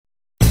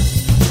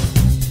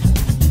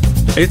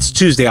It's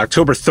Tuesday,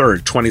 October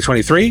 3rd,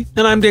 2023,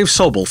 and I'm Dave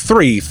Sobel.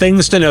 3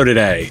 things to know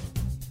today.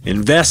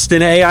 Invest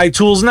in AI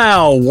tools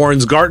now,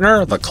 warns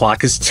Gartner. The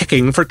clock is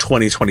ticking for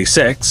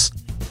 2026.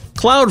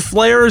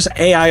 Cloudflare's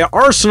AI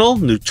arsenal,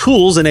 new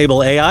tools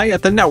enable AI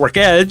at the network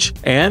edge.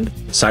 And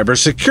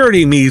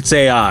cybersecurity meets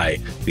AI,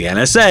 the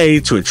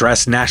NSA to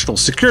address national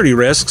security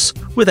risks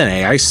with an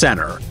AI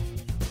center.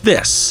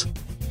 This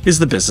is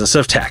the business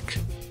of tech.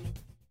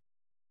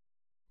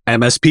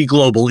 MSP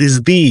Global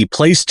is the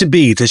place to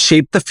be to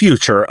shape the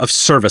future of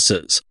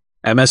services.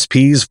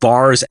 MSPs,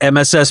 VARs,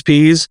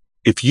 MSSPs.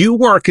 If you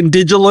work in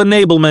digital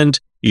enablement,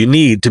 you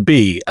need to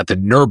be at the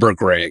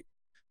Nürburgring.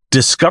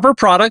 Discover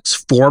products,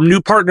 form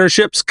new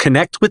partnerships,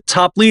 connect with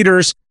top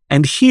leaders,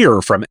 and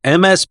hear from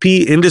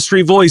MSP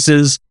industry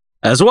voices,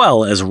 as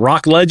well as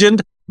rock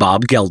legend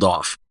Bob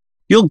Geldof.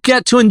 You'll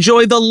get to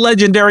enjoy the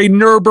legendary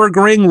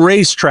Nürburgring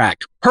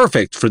racetrack,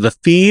 perfect for the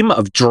theme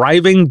of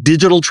driving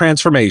digital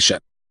transformation.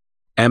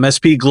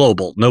 MSP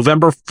Global,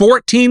 November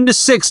 14 to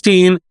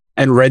 16,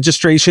 and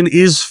registration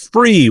is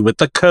free with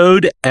the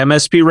code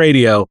MSP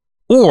Radio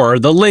or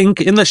the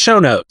link in the show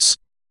notes.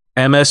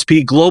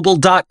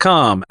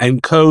 MSPglobal.com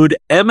and code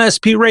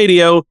MSP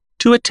Radio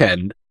to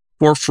attend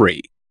for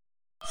free.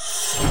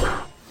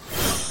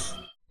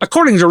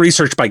 According to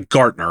research by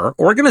Gartner,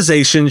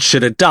 organizations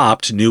should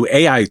adopt new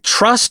AI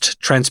trust,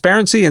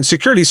 transparency, and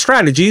security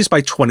strategies by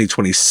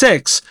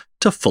 2026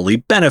 to fully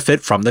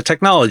benefit from the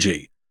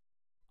technology.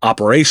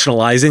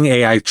 Operationalizing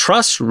AI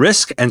trust,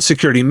 risk, and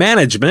security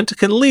management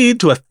can lead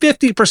to a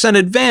 50%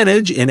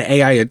 advantage in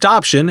AI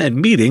adoption and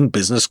meeting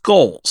business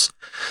goals.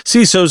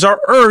 CISOs are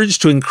urged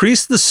to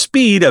increase the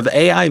speed of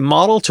AI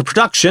model to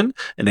production,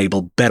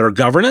 enable better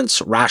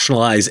governance,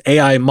 rationalize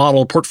AI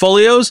model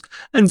portfolios,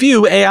 and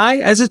view AI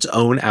as its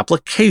own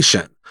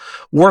application.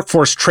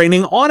 Workforce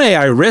training on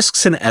AI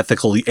risks and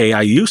ethical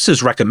AI use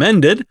is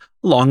recommended,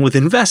 along with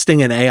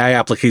investing in AI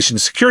application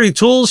security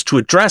tools to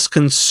address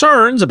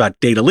concerns about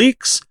data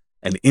leaks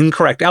and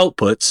incorrect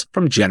outputs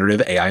from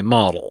generative AI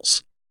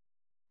models.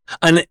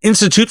 An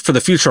Institute for the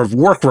Future of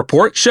Work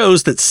report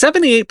shows that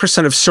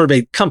 78% of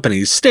surveyed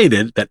companies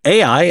stated that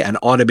AI and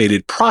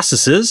automated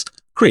processes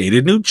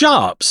created new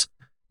jobs.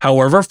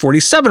 However,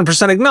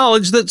 47%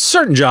 acknowledged that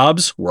certain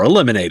jobs were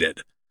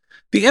eliminated.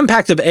 The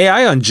impact of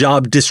AI on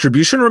job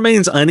distribution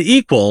remains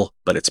unequal,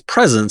 but its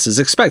presence is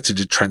expected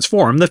to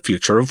transform the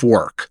future of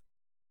work.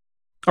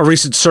 A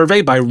recent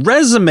survey by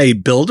Resume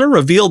Builder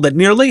revealed that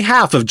nearly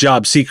half of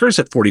job seekers,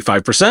 at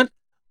 45%,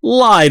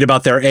 lied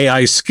about their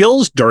AI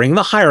skills during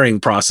the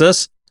hiring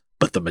process,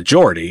 but the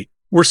majority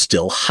were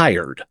still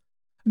hired.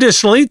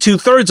 Additionally,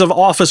 2/3 of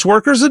office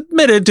workers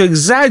admitted to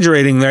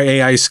exaggerating their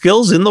AI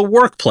skills in the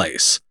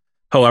workplace.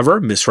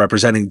 However,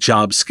 misrepresenting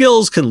job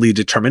skills can lead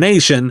to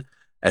termination,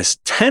 as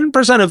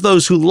 10% of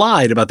those who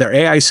lied about their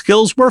AI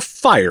skills were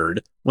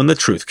fired when the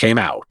truth came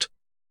out.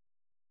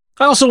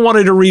 I also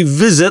wanted to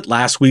revisit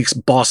last week's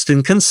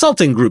Boston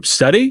Consulting Group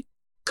study,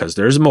 because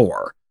there's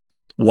more.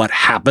 What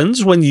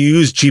happens when you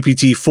use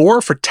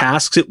GPT-4 for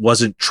tasks it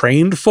wasn't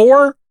trained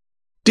for?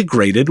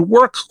 Degraded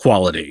work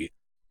quality.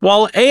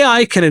 While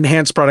AI can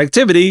enhance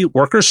productivity,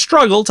 workers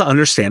struggle to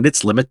understand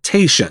its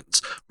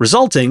limitations,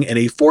 resulting in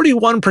a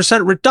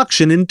 41%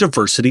 reduction in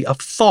diversity of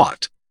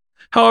thought.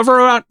 However,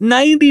 about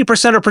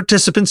 90% of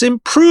participants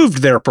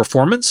improved their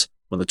performance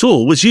when the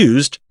tool was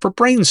used for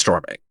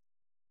brainstorming.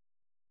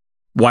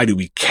 Why do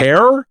we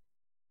care?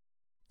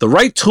 The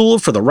right tool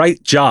for the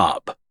right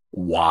job.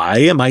 Why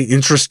am I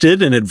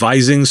interested in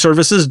advising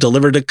services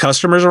delivered to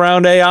customers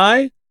around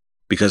AI?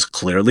 Because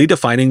clearly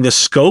defining the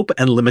scope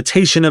and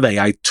limitation of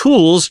AI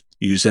tools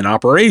used in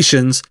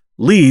operations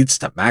leads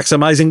to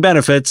maximizing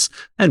benefits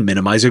and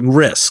minimizing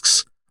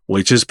risks,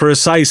 which is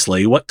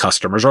precisely what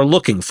customers are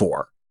looking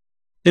for.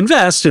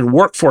 Invest in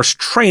workforce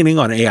training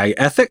on AI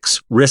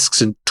ethics, risks,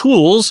 and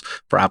tools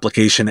for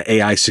application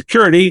AI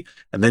security,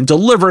 and then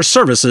deliver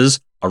services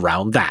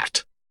around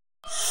that.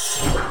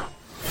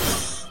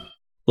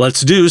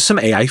 Let's do some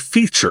AI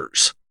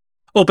features.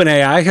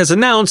 OpenAI has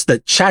announced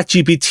that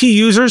ChatGPT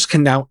users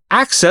can now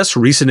access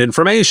recent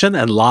information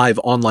and live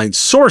online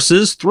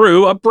sources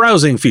through a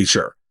browsing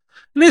feature.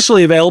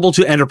 Initially available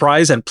to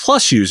Enterprise and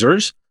Plus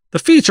users, the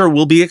feature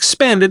will be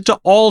expanded to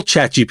all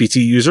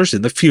ChatGPT users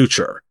in the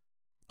future.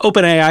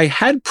 OpenAI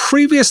had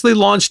previously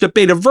launched a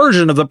beta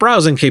version of the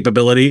browsing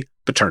capability,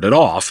 but turned it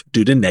off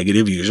due to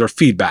negative user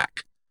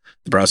feedback.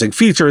 The browsing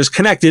feature is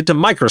connected to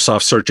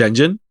Microsoft's search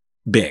engine,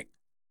 Bing.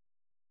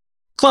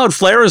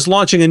 Cloudflare is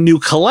launching a new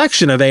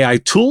collection of AI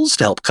tools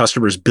to help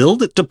customers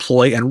build,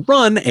 deploy, and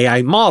run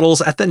AI models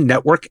at the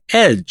network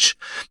edge.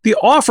 The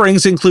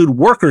offerings include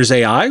Workers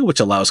AI, which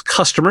allows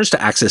customers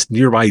to access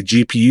nearby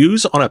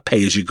GPUs on a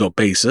pay-as-you-go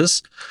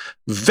basis,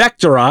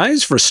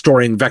 Vectorize for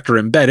storing vector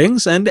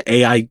embeddings, and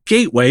AI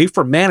Gateway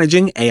for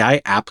managing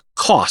AI app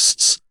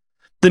costs.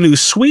 The new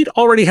suite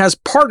already has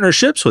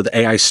partnerships with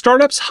AI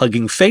startups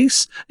Hugging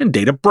Face and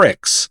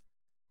Databricks.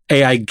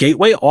 AI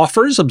Gateway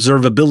offers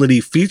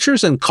observability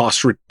features and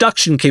cost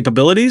reduction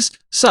capabilities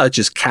such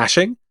as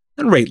caching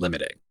and rate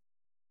limiting.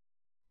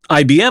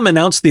 IBM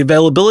announced the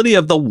availability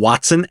of the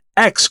Watson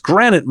X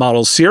Granite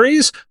Model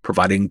series,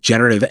 providing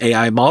generative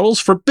AI models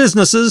for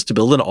businesses to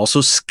build and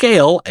also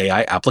scale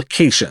AI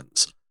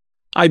applications.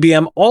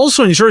 IBM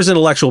also ensures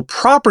intellectual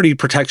property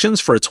protections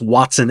for its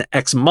Watson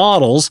X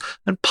models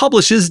and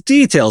publishes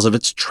details of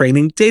its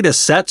training data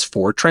sets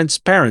for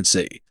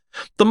transparency.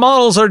 The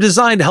models are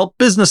designed to help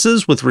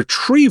businesses with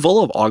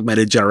retrieval of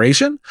augmented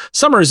generation,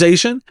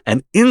 summarization,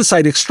 and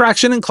insight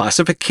extraction and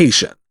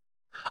classification.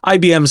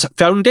 IBM's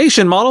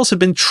foundation models have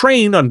been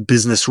trained on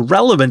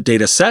business-relevant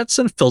data sets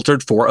and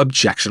filtered for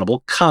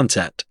objectionable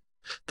content.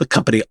 The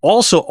company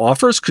also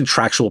offers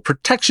contractual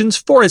protections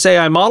for its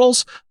AI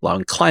models,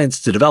 allowing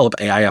clients to develop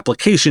AI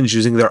applications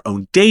using their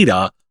own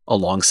data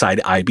alongside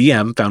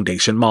IBM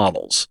foundation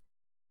models.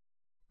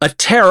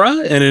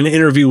 Atera, in an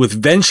interview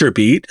with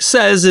VentureBeat,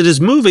 says it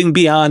is moving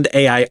beyond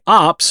AI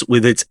ops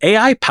with its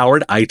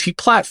AI-powered IT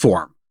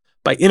platform.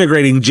 By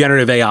integrating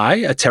generative AI,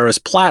 Atera's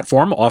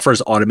platform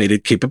offers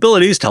automated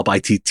capabilities to help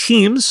IT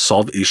teams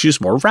solve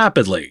issues more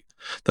rapidly.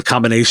 The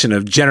combination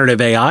of generative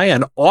AI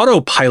and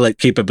autopilot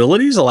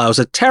capabilities allows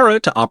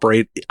Atera to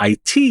operate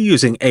IT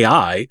using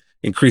AI,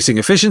 increasing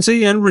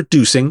efficiency and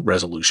reducing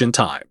resolution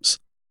times.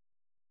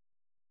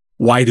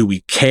 Why do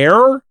we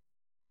care?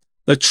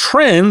 The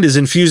trend is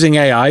infusing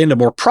AI into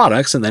more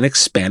products and then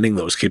expanding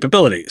those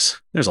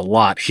capabilities. There's a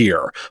lot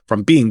here,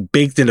 from being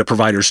baked into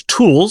providers'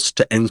 tools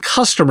to end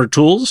customer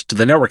tools to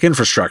the network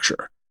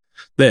infrastructure.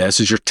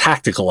 This is your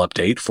tactical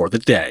update for the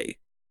day.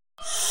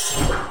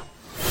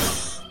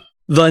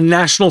 The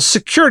National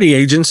Security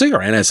Agency, or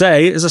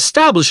NSA, is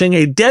establishing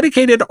a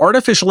dedicated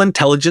artificial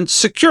intelligence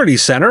security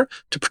center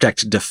to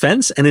protect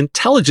defense and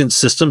intelligence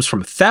systems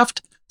from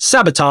theft,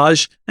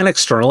 sabotage, and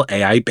external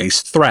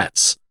AI-based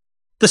threats.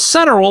 The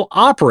center will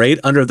operate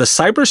under the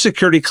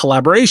Cybersecurity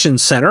Collaboration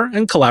Center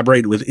and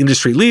collaborate with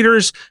industry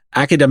leaders,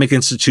 academic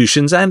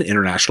institutions, and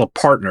international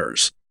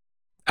partners.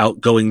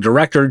 Outgoing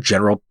Director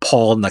General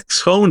Paul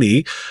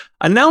Nakasone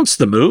announced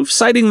the move,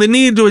 citing the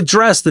need to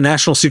address the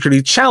national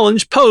security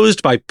challenge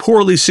posed by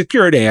poorly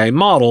secured AI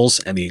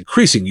models and the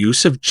increasing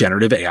use of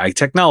generative AI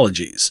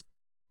technologies.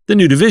 The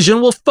new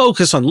division will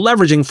focus on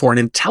leveraging foreign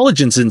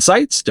intelligence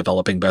insights,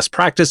 developing best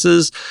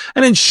practices,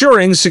 and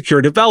ensuring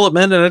secure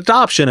development and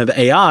adoption of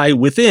AI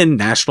within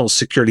national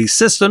security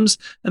systems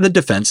and the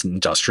defense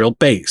industrial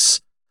base.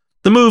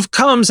 The move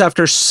comes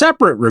after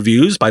separate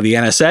reviews by the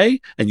NSA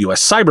and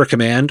U.S. Cyber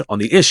Command on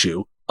the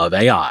issue of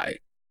AI.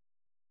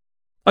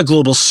 A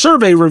global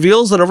survey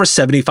reveals that over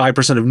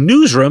 75% of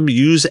newsrooms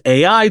use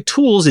AI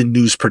tools in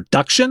news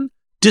production,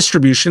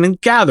 distribution, and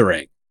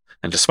gathering.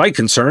 And despite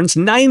concerns,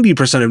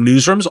 90% of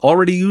newsrooms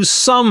already use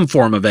some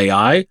form of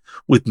AI,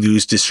 with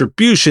news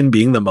distribution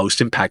being the most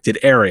impacted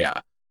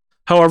area.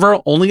 However,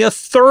 only a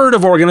third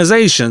of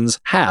organizations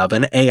have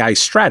an AI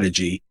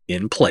strategy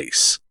in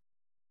place.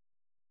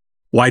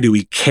 Why do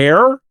we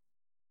care?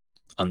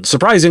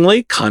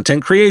 Unsurprisingly,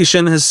 content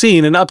creation has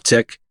seen an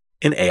uptick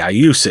in AI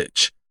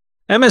usage.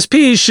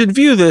 MSPs should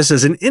view this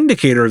as an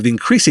indicator of the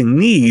increasing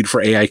need for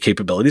AI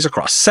capabilities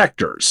across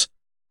sectors.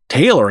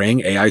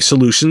 Tailoring AI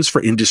solutions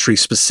for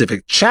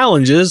industry-specific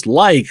challenges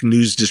like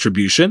news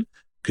distribution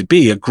could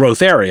be a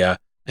growth area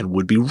and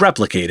would be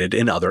replicated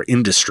in other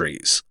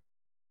industries.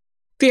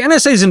 The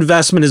NSA's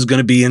investment is going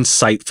to be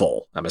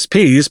insightful.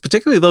 MSPs,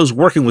 particularly those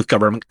working with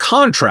government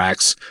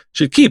contracts,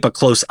 should keep a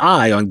close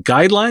eye on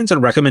guidelines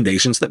and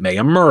recommendations that may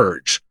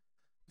emerge.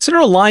 Consider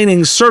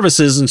aligning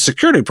services and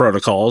security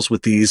protocols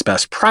with these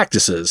best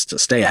practices to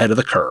stay ahead of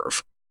the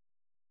curve.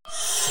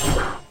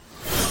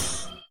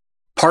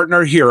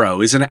 Partner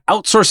Hero is an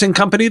outsourcing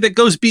company that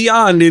goes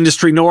beyond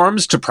industry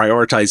norms to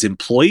prioritize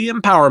employee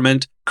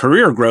empowerment,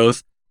 career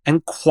growth,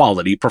 and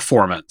quality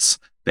performance.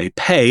 They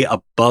pay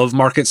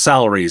above-market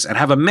salaries and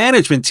have a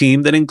management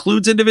team that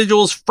includes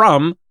individuals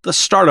from the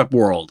startup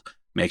world,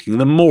 making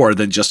them more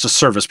than just a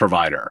service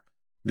provider.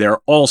 They're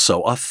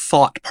also a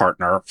thought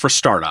partner for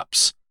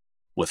startups.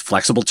 With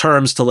flexible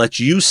terms to let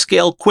you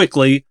scale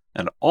quickly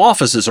and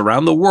offices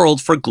around the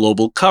world for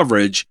global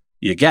coverage,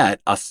 you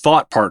get a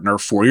thought partner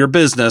for your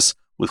business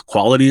with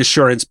quality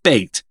assurance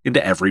baked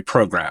into every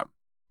program.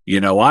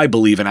 You know, I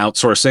believe in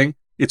outsourcing.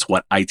 It's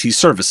what IT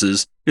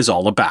services is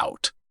all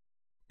about.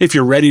 If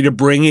you're ready to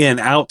bring in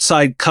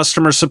outside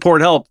customer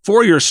support help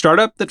for your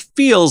startup that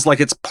feels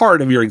like it's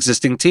part of your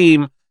existing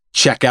team,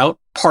 check out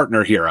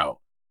Partner Hero.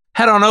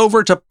 Head on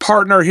over to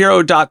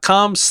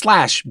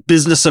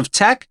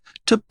partnerhero.com/businessoftech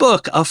to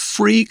book a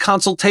free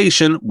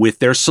consultation with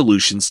their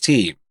solutions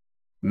team.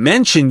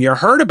 Mention you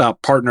heard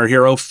about Partner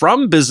Hero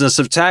from Business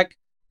of Tech,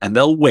 and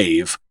they'll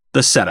waive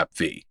the setup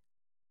fee.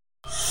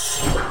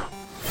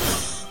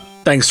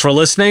 Thanks for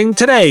listening.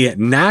 Today,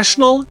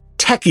 National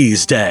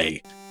Techies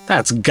Day.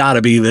 That's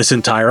gotta be this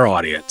entire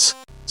audience.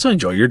 So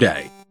enjoy your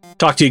day.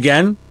 Talk to you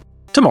again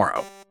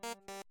tomorrow.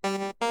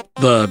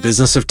 The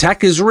Business of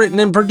Tech is written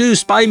and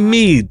produced by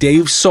me,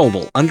 Dave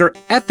Sobel, under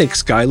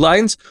ethics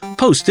guidelines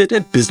posted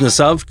at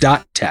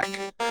businessof.tech.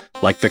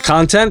 Like the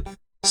content?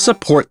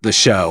 Support the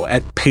show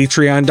at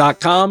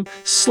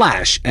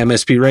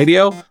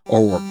patreon.com/MSPradio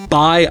or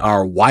buy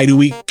our Why Do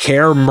We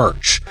Care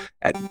merch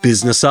at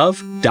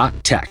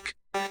businessof.tech.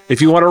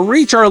 If you want to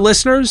reach our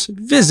listeners,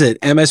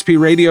 visit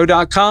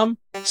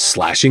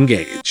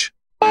mspradio.com/engage.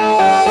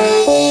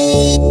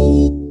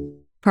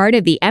 Part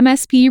of the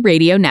MSP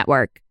Radio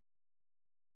Network.